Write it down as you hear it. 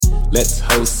Let's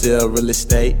wholesale real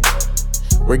estate.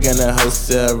 We're gonna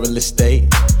wholesale real estate.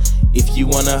 If you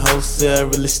wanna wholesale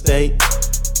real estate,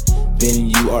 then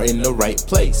you are in the right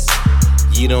place.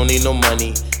 You don't need no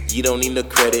money, you don't need no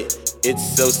credit.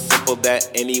 It's so simple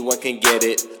that anyone can get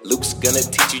it. Luke's gonna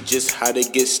teach you just how to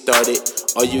get started.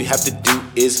 All you have to do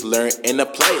is learn and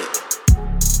apply it.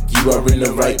 You are in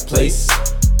the right place.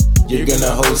 You're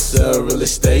gonna wholesale real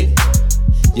estate.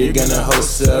 You're gonna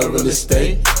wholesale real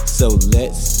estate. So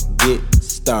let's get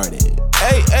started.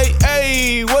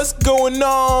 Hey, what's going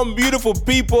on, beautiful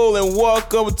people, and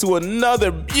welcome to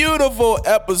another beautiful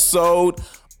episode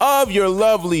of your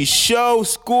lovely show,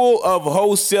 School of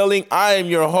Wholesaling. I am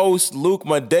your host, Luke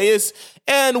Madeus,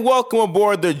 and welcome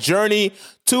aboard the journey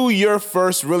to your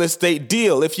first real estate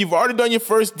deal. If you've already done your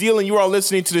first deal and you are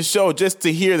listening to the show just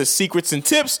to hear the secrets and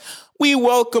tips, we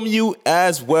welcome you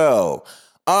as well.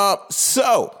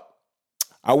 So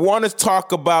I want to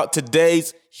talk about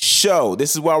today's show.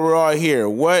 This is why we're all here.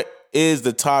 What is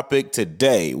the topic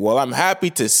today? Well, I'm happy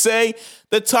to say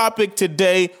the topic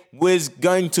today is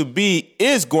going to be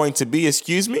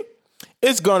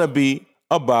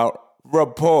about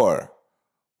rapport.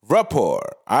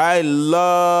 Rapport. I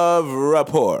love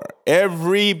rapport.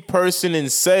 Every person in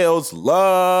sales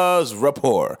loves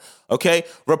rapport. Okay?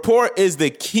 Rapport is the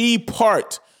key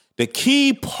part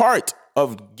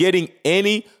of getting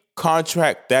any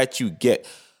contract that you get.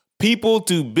 People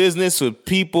do business with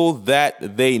people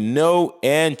that they know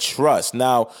and trust.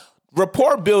 Now,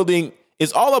 rapport building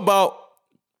is all about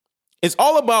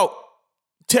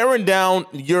tearing down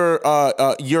your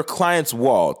client's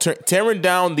wall, tearing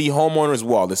down the homeowner's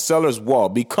wall, the seller's wall,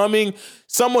 becoming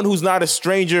someone who's not a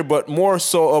stranger, but more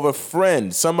so of a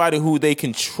friend, somebody who they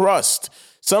can trust,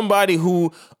 somebody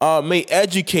who may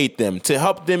educate them to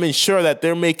help them ensure that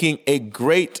they're making a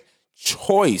great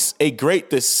choice, a great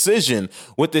decision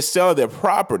with the sale of their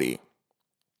property.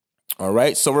 All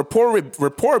right. So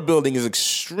rapport building is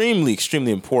extremely,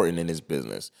 extremely important in this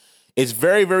business. It's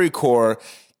very, very core.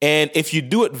 And if you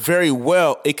do it very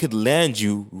well, it could land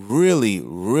you really,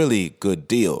 really good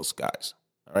deals, guys.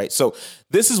 All right. So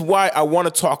this is why I want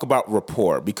to talk about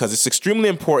rapport, because it's extremely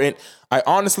important. I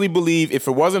honestly believe if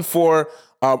it wasn't for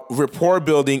rapport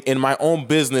building in my own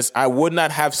business, I would not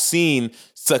have seen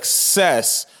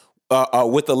success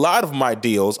with a lot of my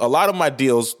deals.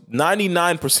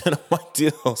 99% of my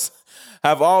deals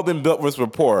have all been built with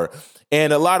rapport.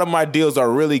 And a lot of my deals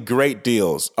are really great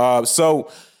deals.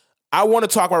 So I want to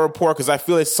talk about rapport because I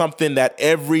feel it's something that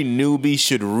every newbie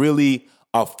should really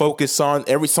focus on,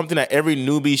 something that every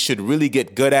newbie should really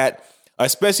get good at,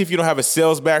 especially if you don't have a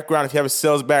sales background. If you have a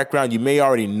sales background, you may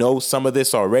already know some of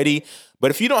this already. But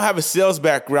if you don't have a sales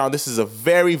background, this is a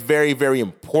very, very, very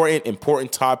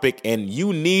important topic, and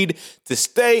you need to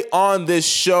stay on this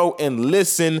show and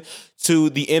listen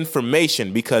to the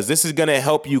information because this is going to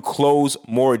help you close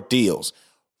more deals.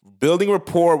 Building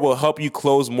rapport will help you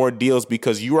close more deals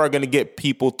because you are going to get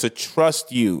people to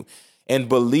trust you and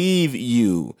believe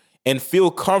you and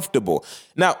feel comfortable.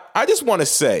 Now, I just want to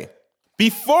say,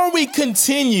 before we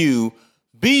continue,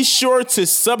 be sure to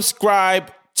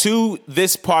subscribe to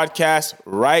this podcast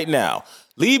right now.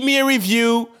 Leave me a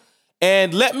review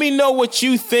and let me know what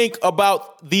you think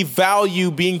about the value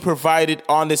being provided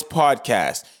on this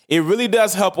podcast. It really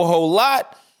does help a whole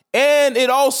lot. And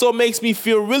it also makes me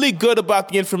feel really good about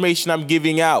the information I'm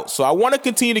giving out. So I want to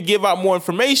continue to give out more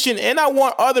information, and I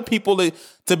want other people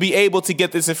to be able to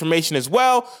get this information as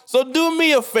well. So do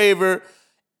me a favor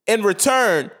in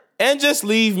return and just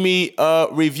leave me a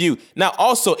review. Now,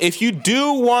 also, if you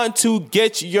do want to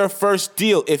get your first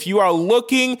deal, if you are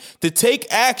looking to take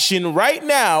action right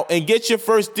now and get your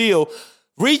first deal,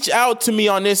 reach out to me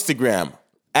on Instagram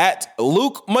at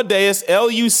Luke Madeus,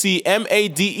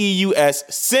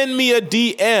 LucMadeus. Send me a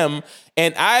DM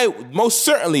and I most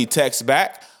certainly text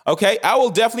back. Okay, I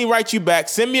will definitely write you back.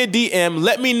 Send me a DM.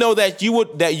 Let me know that you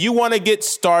want to get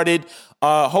started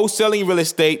wholesaling real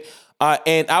estate.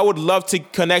 And I would love to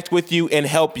connect with you and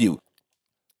help you.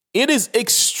 It is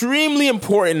extremely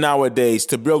important nowadays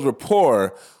to build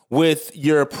rapport with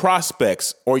your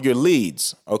prospects or your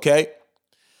leads, okay?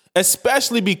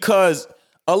 Especially because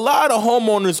a lot of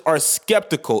homeowners are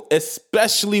skeptical,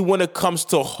 especially when it comes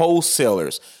to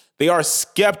wholesalers. They are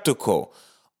skeptical.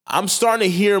 I'm starting to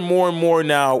hear more and more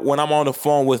now when I'm on the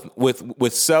phone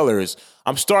with sellers.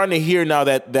 I'm starting to hear now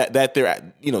that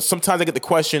they're, sometimes I get the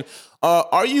question,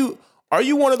 are you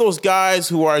one of those guys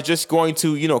who are just going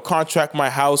to, contract my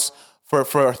house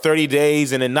for 30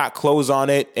 days and then not close on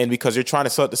it and because you're trying to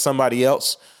sell it to somebody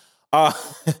else?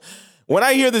 when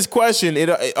I hear this question, it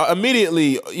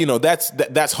immediately, that's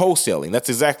wholesaling. That's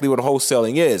exactly what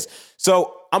wholesaling is.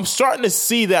 So I'm starting to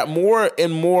see that more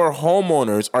and more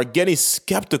homeowners are getting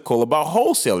skeptical about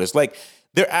wholesalers. Like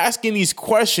they're asking these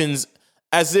questions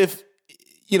as if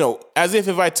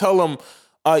if I tell them,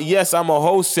 yes, I'm a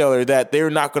wholesaler, that they're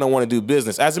not going to want to do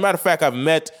business. As a matter of fact, I've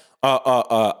met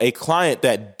a client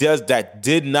that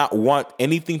did not want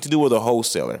anything to do with a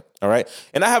wholesaler. All right,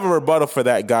 and I have a rebuttal for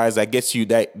that, guys. That gets you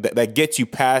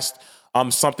past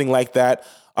something like that.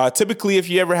 Typically, if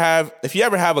you ever have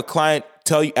a client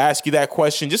ask you that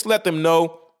question, just let them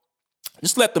know.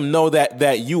 Just let them know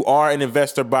that you are an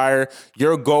investor buyer.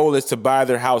 Your goal is to buy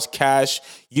their house cash.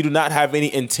 You do not have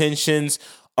any intentions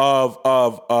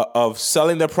of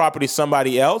selling their property to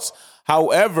somebody else.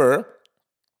 However,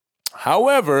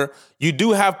 you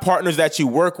do have partners that you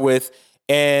work with,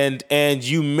 and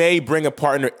you may bring a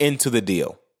partner into the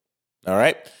deal. All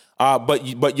right.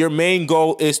 But your main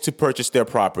goal is to purchase their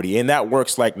property, and that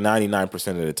works like 99%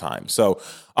 of the time. So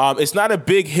it's not a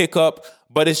big hiccup,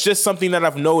 but it's just something that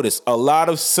I've noticed. A lot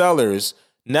of sellers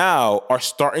now are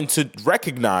starting to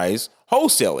recognize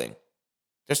wholesaling.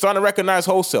 They're starting to recognize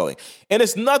wholesaling. And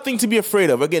it's nothing to be afraid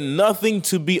of. Again, nothing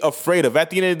to be afraid of. At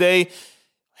the end of the day,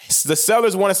 the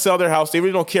sellers want to sell their house. They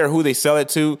really don't care who they sell it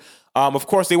to. Of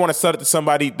course, they want to sell it to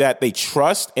somebody that they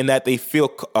trust and that they feel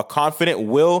confident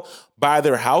will buy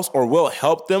their house or will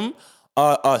help them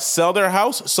sell their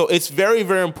house. So it's very,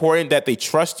 very important that they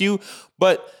trust you.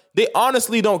 But they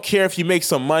honestly don't care if you make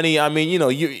some money. I mean,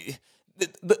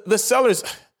 the sellers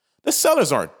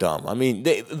aren't dumb. I mean,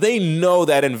 they know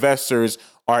that investors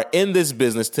are in this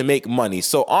business to make money.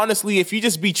 So honestly, if you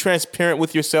just be transparent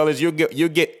with your sellers, you'll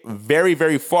get very,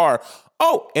 very far.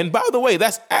 Oh, and by the way,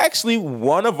 that's actually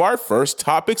one of our first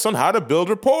topics on how to build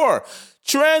rapport.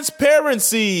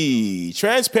 Transparency.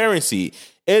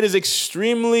 It is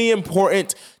extremely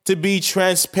important to be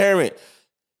transparent.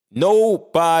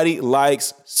 Nobody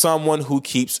likes someone who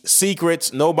keeps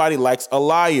secrets. Nobody likes a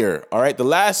liar. All right. The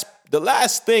last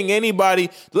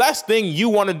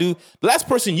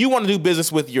person you want to do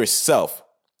business with yourself.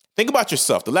 Think about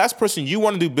yourself. The last person you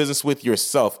want to do business with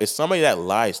yourself is somebody that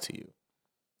lies to you.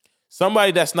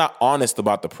 Somebody that's not honest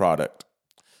about the product.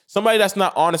 Somebody that's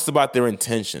not honest about their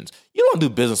intentions. You don't do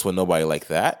business with nobody like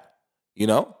that. You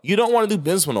don't want to do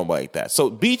business with nobody like that. So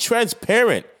be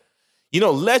transparent.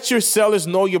 Let your sellers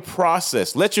know your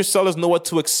process. Let your sellers know what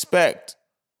to expect.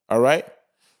 All right?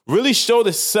 Really show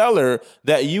the seller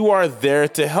that you are there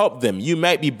to help them. You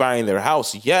might be buying their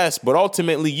house, yes, but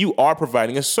ultimately you are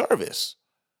providing a service.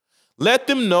 Let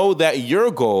them know that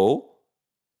your goal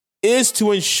is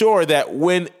to ensure that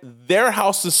when their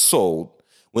house is sold,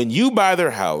 when you buy their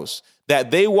house,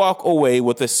 that they walk away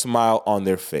with a smile on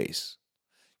their face.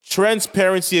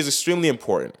 Transparency is extremely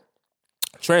important.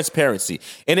 Transparency.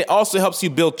 And it also helps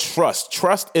you build trust.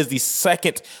 Trust is the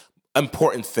second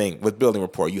important thing with building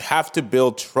rapport. You have to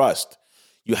build trust.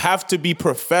 You have to be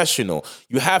professional.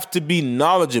 You have to be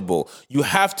knowledgeable. You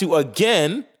have to,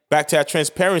 again, back to that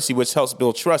transparency, which helps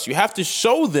build trust. You have to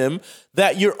show them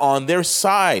that you're on their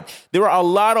side. There are a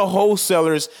lot of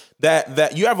wholesalers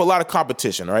that you have a lot of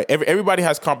competition, right? Everybody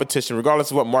has competition, regardless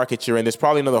of what market you're in. There's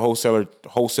probably another wholesaler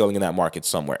wholesaling in that market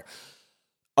somewhere.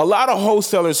 A lot of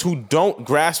wholesalers who don't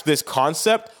grasp this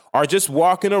concept are just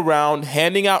walking around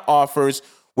handing out offers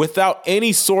without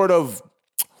any sort of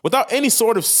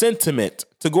sentiment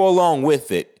to go along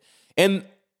with it. And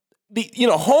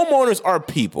homeowners are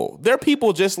people. They're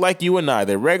people just like you and I.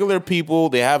 They're regular people.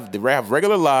 They have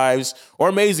regular lives, or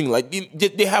amazing. Like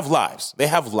they have lives. They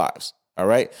have lives. All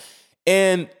right.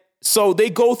 And so they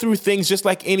go through things just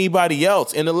like anybody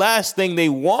else. And the last thing they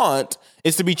want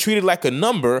is to be treated like a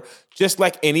number, just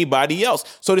like anybody else.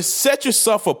 So to set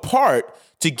yourself apart,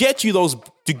 to get you those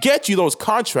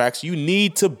contracts, you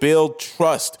need to build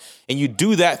trust. And you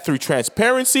do that through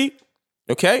transparency.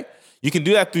 Okay? You can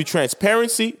do that through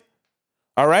transparency.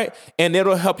 All right? And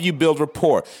it'll help you build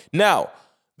rapport. Now,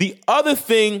 the other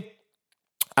thing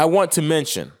I want to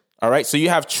mention, all right? So you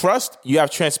have trust, you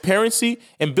have transparency,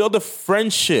 and build a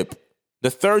friendship. The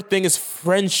third thing is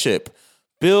friendship.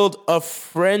 Build a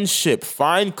friendship.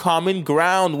 Find common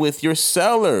ground with your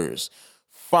sellers.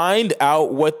 Find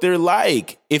out what they're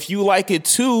like. If you like it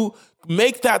too,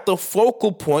 make that the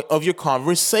focal point of your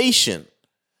conversation.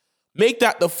 Make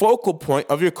that the focal point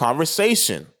of your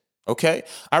conversation. Okay?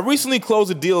 I recently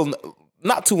closed a deal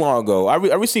not too long ago. I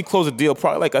recently closed a deal,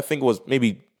 probably I think it was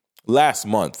maybe last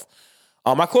month.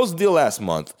 I closed the deal last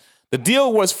month. The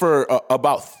deal was for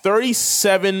about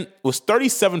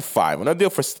 $37,500. Another deal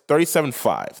for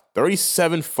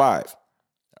 $37,500. All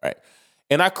right.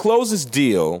 And I closed this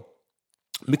deal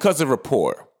because of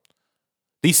rapport.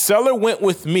 The seller went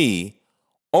with me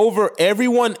over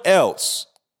everyone else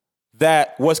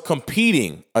that was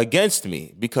competing against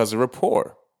me because of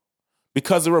rapport.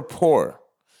 Because of rapport.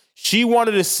 She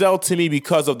wanted to sell to me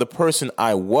because of the person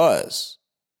I was,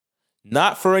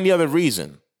 not for any other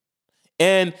reason.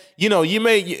 And, you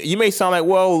may sound like,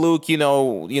 well, Luke,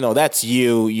 that's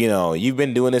you. You've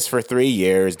been doing this for 3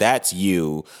 years. That's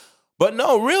you. But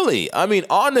no, really. I mean,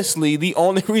 honestly, the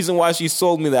only reason why she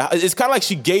sold me the house, it's kind of like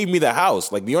she gave me the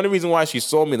house. Like, the only reason why she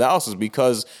sold me the house is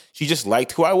because she just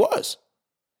liked who I was.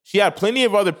 She had plenty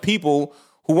of other people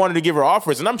who wanted to give her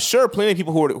offers. And I'm sure plenty of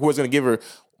people who was going to give her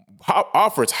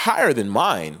offers higher than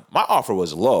mine. My offer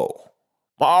was low.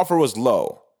 But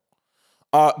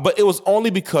it was only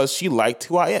because she liked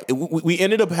who I am. We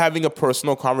ended up having a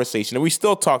personal conversation, and we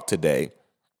still talk today.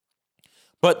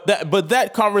 But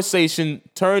that conversation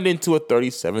turned into a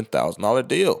 $37,000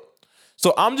 deal.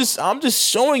 So I'm just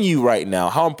showing you right now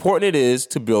how important it is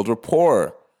to build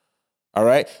rapport. All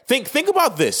right, think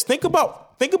about this. Think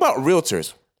about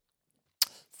realtors.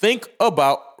 Think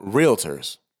about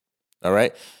realtors. All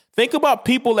right, think about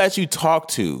people that you talk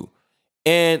to,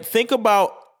 and think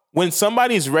about when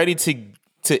somebody's ready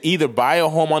to either buy a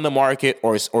home on the market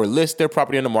or list their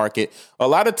property on the market. A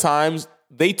lot of times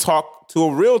they talk to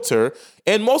a realtor,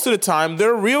 and most of the time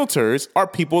their realtors are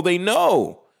people they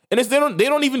know. And they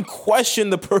don't even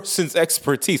question the person's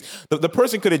expertise. The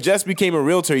person could have just became a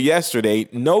realtor yesterday,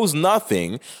 knows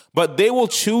nothing, but they will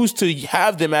choose to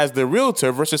have them as the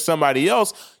realtor versus somebody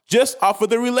else just off of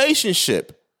the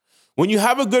relationship. When you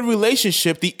have a good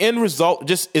relationship, the end result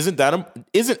just isn't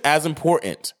as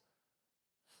important.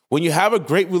 When you have a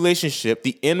great relationship,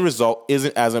 the end result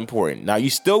isn't as important. Now, you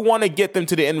still want to get them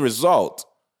to the end result,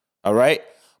 all right?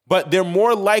 But they're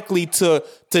more likely to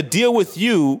deal with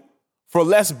you for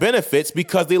less benefits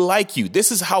because they like you.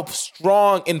 This is how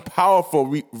strong and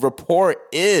powerful rapport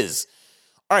is.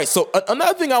 All right, so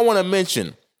another thing I want to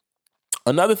mention.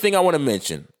 All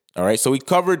right, so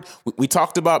we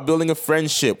talked about building a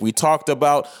friendship. We talked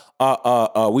about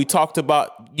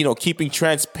keeping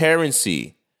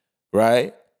transparency,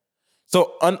 right?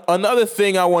 So another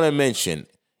thing I want to mention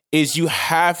is you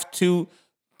have to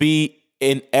be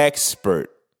an expert.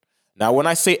 Now, when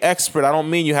I say expert, I don't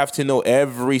mean you have to know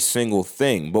every single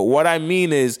thing. But what I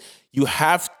mean is you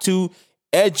have to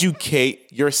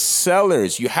educate your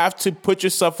sellers. You have to put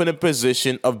yourself in a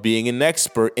position of being an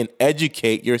expert and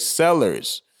educate your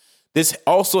sellers. This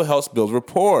also helps build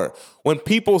rapport. When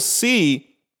people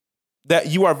see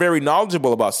that you are very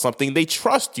knowledgeable about something, they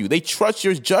trust you. They trust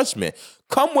your judgment.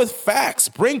 Come with facts.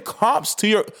 Bring comps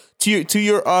to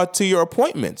your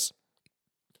appointments.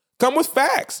 Come with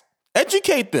facts.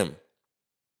 Educate them.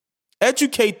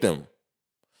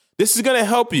 This is going to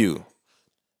help you.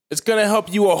 It's going to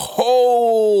help you a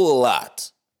whole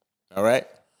lot. All right?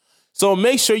 So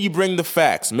make sure you bring the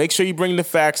facts. Make sure you bring the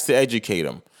facts to educate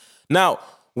them. Now,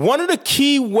 one of the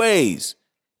key ways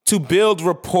to build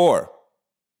rapport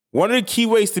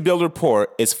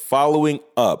is following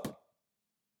up.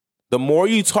 The more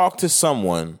you talk to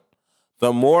someone,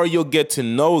 the more you'll get to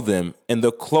know them, and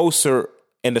the closer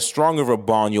and the stronger of a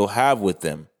bond you'll have with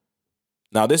them.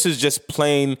 Now, this is just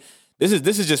plain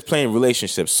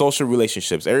relationships, social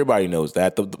relationships. Everybody knows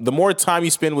that. The more time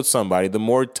you spend with somebody, the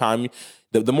more time you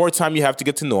have to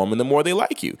get to know them, and the more they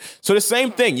like you. So the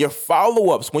same thing, your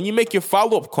follow-ups, when you make your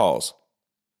follow-up calls,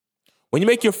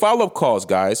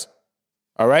 guys,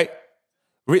 all right,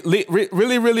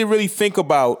 really think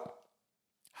about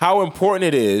how important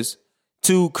it is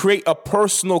to create a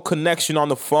personal connection on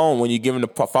the phone when you're giving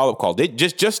a follow-up call.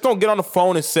 Just don't get on the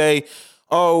phone and say,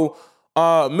 oh,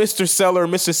 Mr. Seller,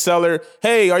 Mrs. Seller,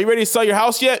 hey, are you ready to sell your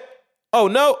house yet? Oh,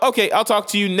 no? Okay, I'll talk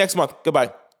to you next month.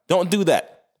 Goodbye. Don't do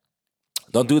that.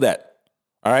 All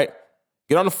right?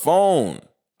 Get on the phone.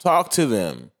 Talk to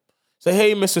them. Say,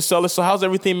 hey, Mr. Seller, so how's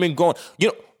everything been going?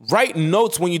 Write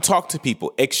notes when you talk to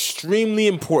people. Extremely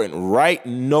important. Write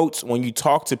notes when you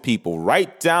talk to people.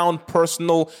 Write down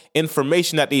personal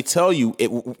information that they tell you,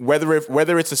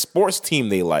 whether it's a sports team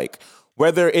they like,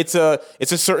 whether it's a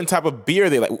certain type of beer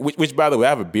they like, which by the way, I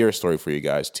have a beer story for you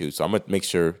guys too. So I'm going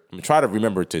to try to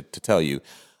remember to tell you.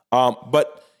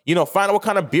 But find out what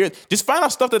kind of beer, just find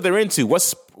out stuff that they're into.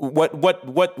 What's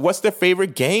their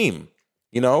favorite game?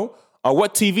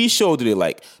 What TV show do they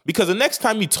like? Because the next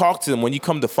time you talk to them, when you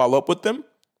come to follow up with them,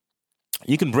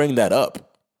 you can bring that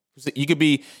up. You could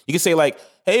say like,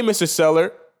 hey, Mr.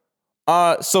 Seller,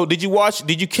 so did you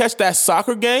catch that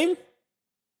soccer game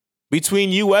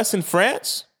between U.S. and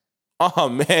France? Oh,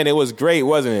 man, it was great,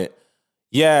 wasn't it?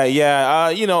 Yeah.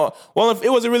 Well,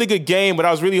 it was a really good game, but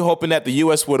I was really hoping that the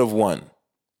U.S. would have won.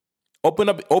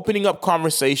 Opening up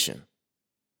conversation.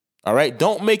 All right.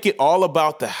 Don't make it all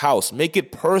about the house. Make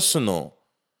it personal.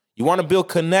 You want to build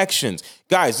connections.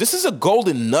 Guys, this is a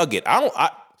golden nugget.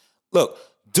 Look,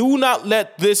 do not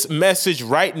let this message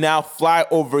right now fly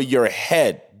over your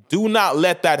head. Do not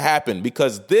let that happen,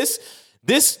 because this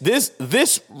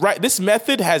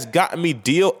method has gotten me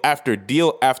deal after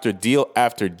deal after deal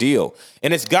after deal.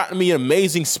 And it's gotten me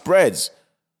amazing spreads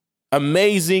on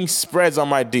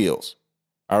my deals.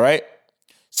 All right.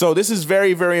 So this is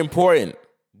very, very important.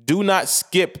 Do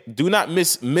not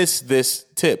miss this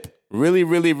tip. Really,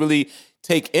 really, really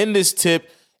take in this tip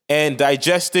and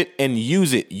digest it and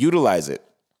utilize it.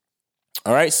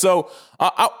 All right. So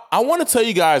I want to tell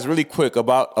you guys really quick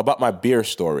about my beer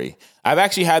story. I've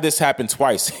actually had this happen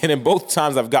twice, and in both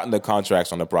times I've gotten the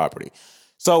contracts on the property.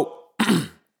 So,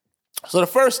 the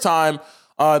first time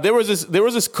there was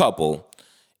this couple,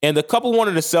 and the couple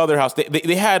wanted to sell their house.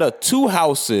 They had two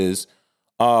houses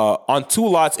on two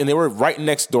lots, and they were right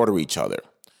next door to each other.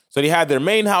 So they had their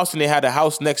main house, and they had a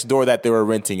house next door that they were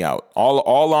renting out,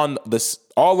 all on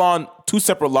two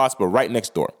separate lots, but right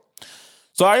next door.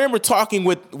 So I remember talking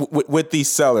with these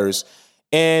sellers,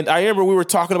 and I remember we were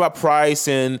talking about price,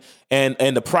 and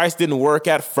the price didn't work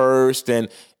at first, and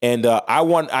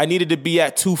I needed to be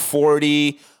at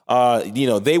 240.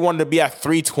 They wanted to be at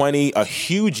 320, a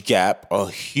huge gap,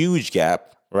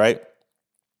 right?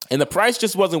 And the price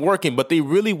just wasn't working, but they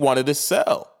really wanted to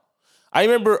sell. I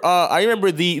remember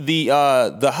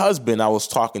the husband I was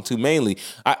talking to mainly.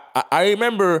 I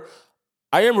remember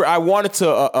I wanted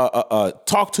to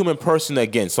talk to him in person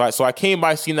again. So I came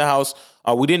by, seen the house.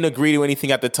 We didn't agree to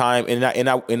anything at the time,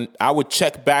 and I would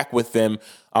check back with them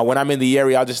when I'm in the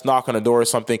area. I'll just knock on the door or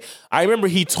something. I remember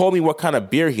he told me what kind of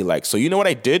beer he liked. So you know what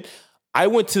I did? I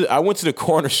went to the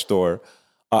corner store.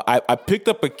 I picked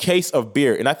up a case of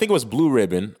beer, and I think it was Blue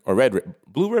Ribbon or Red Ribbon,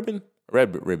 Blue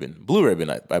Ribbon,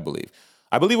 I believe.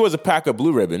 I believe it was a pack of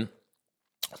Blue Ribbon.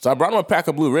 So I brought him a pack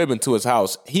of Blue Ribbon to his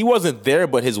house. He wasn't there,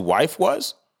 but his wife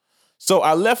was. So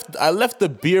I left the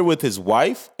beer with his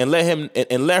wife and let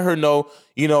her know,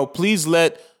 please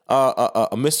let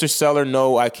Mr. Seller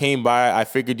know I came by. I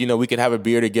figured, we could have a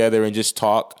beer together and just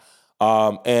talk.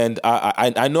 And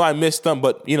I know I missed them,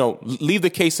 but leave the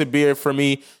case of beer for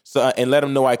me, and let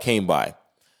him know I came by.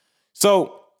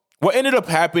 So what ended up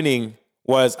happening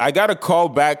was I got a call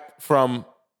back from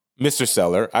Mr.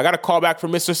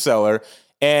 Seller,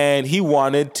 and he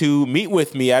wanted to meet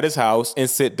with me at his house and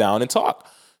sit down and talk.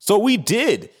 So we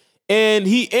did. And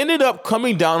he ended up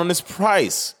coming down on his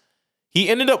price. He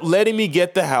ended up letting me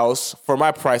get the house for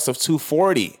my price of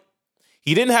 $240.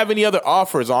 He didn't have any other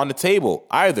offers on the table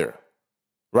either.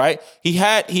 Right? He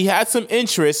had some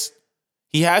interest.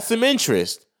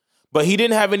 But he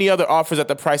didn't have any other offers at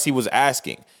the price he was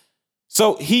asking.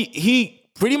 So he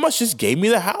pretty much just gave me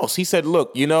the house. He said,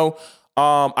 look,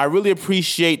 I really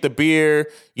appreciate the beer.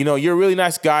 You're a really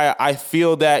nice guy. I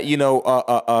feel that,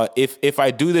 if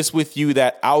I do this with you,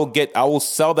 that I will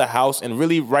sell the house. And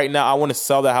really right now I want to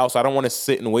sell the house. I don't want to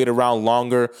sit and wait around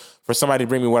longer for somebody to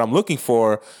bring me what I'm looking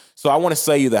for. So I want to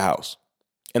sell you the house.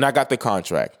 And I got the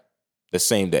contract the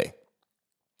same day.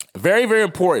 Very, very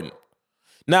important.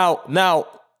 Now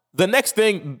the next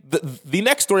thing, the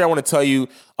next story I want to tell you,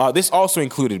 this also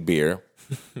included beer.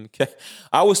 Okay,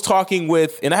 I was talking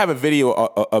with, and I have a video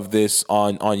of this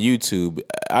on YouTube.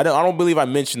 I don't believe I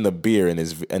mentioned the beer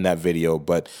in that video,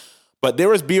 but there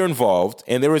was beer involved,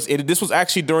 and this was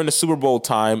actually during the Super Bowl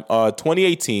time,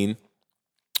 2018.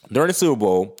 During the Super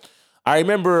Bowl, I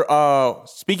remember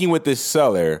speaking with this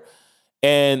seller,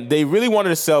 and they really wanted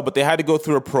to sell, but they had to go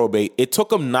through a probate. It took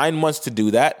them 9 months to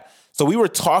do that. So we were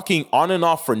talking on and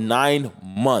off for 9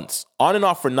 months.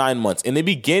 In the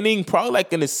beginning, probably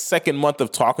like in the second month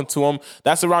of talking to him,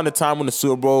 that's around the time when the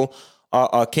Super Bowl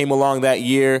came along that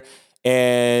year.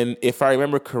 And if I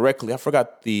remember correctly, I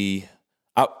forgot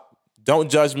don't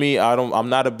judge me. I'm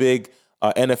not a big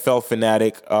NFL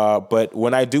fanatic, but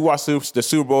when I do watch the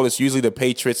Super Bowl, it's usually the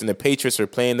Patriots, and the Patriots are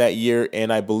playing that year,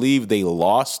 and I believe they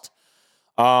lost.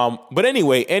 But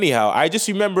anyhow, I just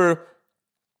remember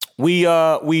we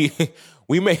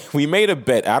made a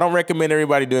bet. I don't recommend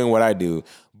everybody doing what I do,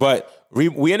 but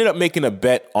we ended up making a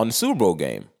bet on the Super Bowl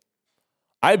game.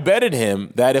 I betted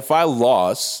him that if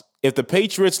the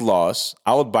Patriots lost,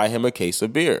 I would buy him a case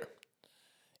of beer.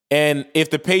 And if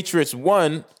the Patriots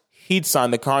won, he'd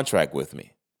sign the contract with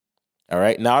me. All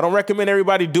right. Now, I don't recommend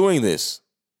everybody doing this.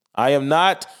 I am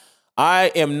not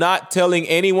telling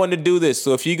anyone to do this.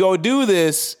 So if you go do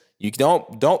this, you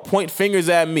don't point fingers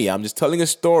at me. I'm just telling a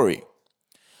story.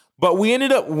 But we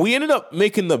ended up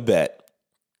making the bet,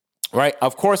 right?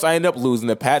 Of course, I ended up losing.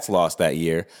 The Pats lost that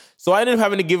year, so I ended up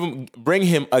having to bring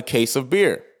him a case of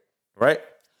beer, right?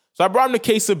 So So I brought him a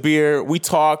case of beer. We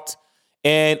talked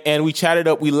and we chatted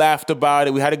up. We laughed about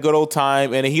it. We had a good old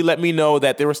time. And he let me know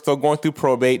that they were still going through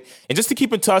probate and just to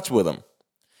keep in touch with him.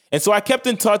 And so I kept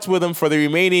in touch with him for the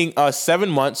remaining 7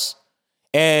 months.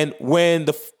 And when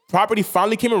the property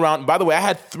finally came around, by the way, I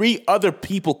had 3 other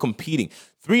people competing,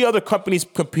 3 other companies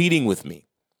competing with me.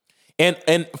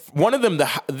 And one of them,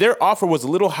 their offer was a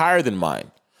little higher than mine,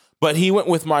 but he went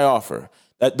with my offer.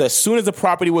 As soon as the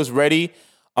property was ready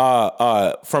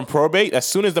from probate, as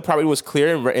soon as the property was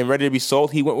clear and ready to be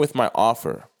sold, he went with my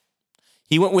offer.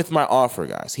 He went with my offer,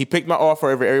 guys. He picked my offer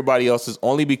over everybody else's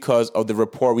only because of the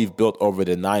rapport we've built over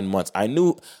the 9 months. I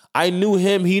knew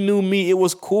him. He knew me. It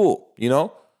was cool, you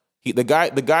know. The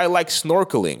guy liked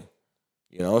snorkeling,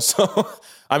 you know. So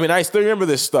I mean, I still remember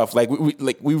this stuff. Like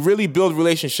we really build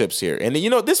relationships here, and you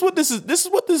know, this is what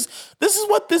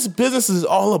this business is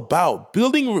all about: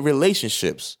 building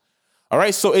relationships. All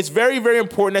right, so it's very, very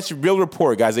important that you build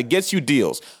rapport, guys. It gets you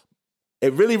deals.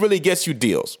 It really, really gets you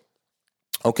deals.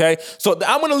 Okay, so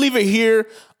I'm going to leave it here.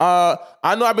 I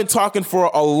know I've been talking for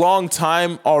a long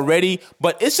time already,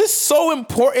 but it's just so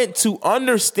important to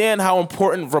understand how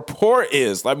important rapport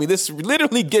is. I mean, this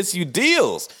literally gets you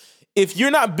deals. If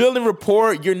you're not building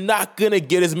rapport, you're not going to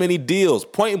get as many deals.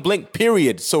 Point blank,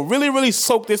 period. So really, really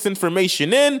soak this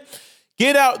information in.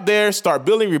 Get out there, start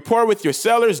building rapport with your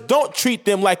sellers. Don't treat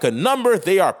them like a number.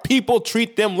 They are people.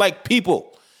 Treat them like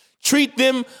people. Treat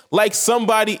them like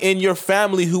somebody in your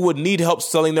family who would need help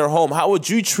selling their home. How would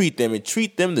you treat them? And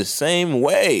treat them the same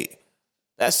way.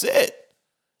 That's it.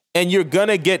 And you're going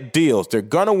to get deals. They're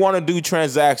going to want to do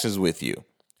transactions with you.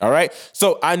 All right.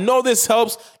 So I know this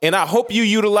helps, and I hope you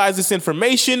utilize this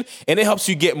information, and it helps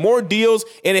you get more deals,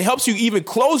 and it helps you even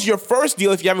close your first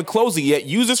deal if you haven't closed it yet.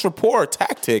 Use this rapport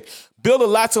tactic. Build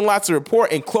lots and lots of rapport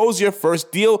and close your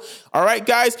first deal. All right,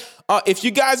 guys. If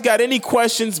you guys got any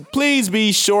questions, please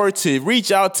be sure to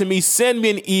reach out to me. Send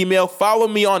me an email. Follow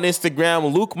me on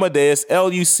Instagram, Luke Madeus,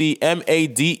 LucMadeus.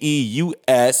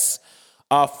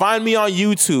 Find me on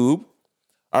YouTube.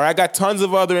 All right, I got tons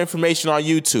of other information on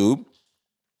YouTube.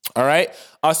 All right.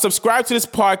 Subscribe to this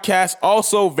podcast.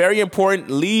 Also, very important,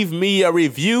 leave me a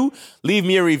review.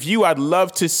 I'd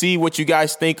love to see what you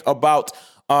guys think about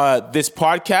this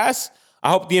podcast.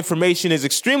 I hope the information is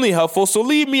extremely helpful. So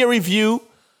leave me a review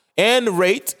and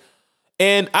rate.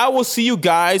 And I will see you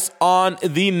guys on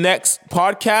the next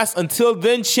podcast. Until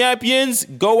then, champions,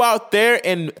 go out there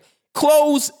and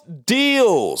close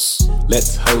deals.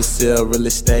 Let's wholesale real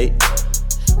estate.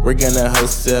 We're going to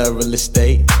wholesale real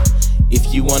estate.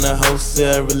 If you want to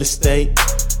wholesale real estate,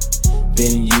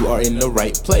 then you are in the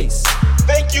right place.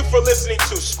 Thank you for listening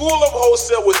to School of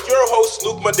Wholesale with your host,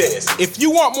 Luke Madeus. If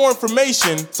you want more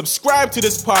information, subscribe to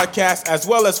this podcast as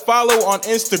well as follow on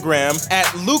Instagram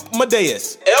at Luke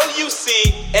Madeus,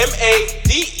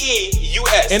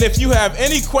 LucMadeus. And if you have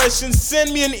any questions,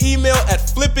 send me an email at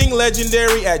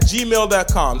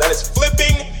flippinglegendary@gmail.com. That is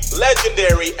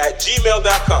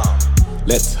flippinglegendary@gmail.com.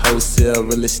 Let's wholesale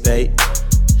real estate.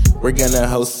 We're gonna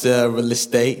wholesale real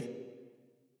estate.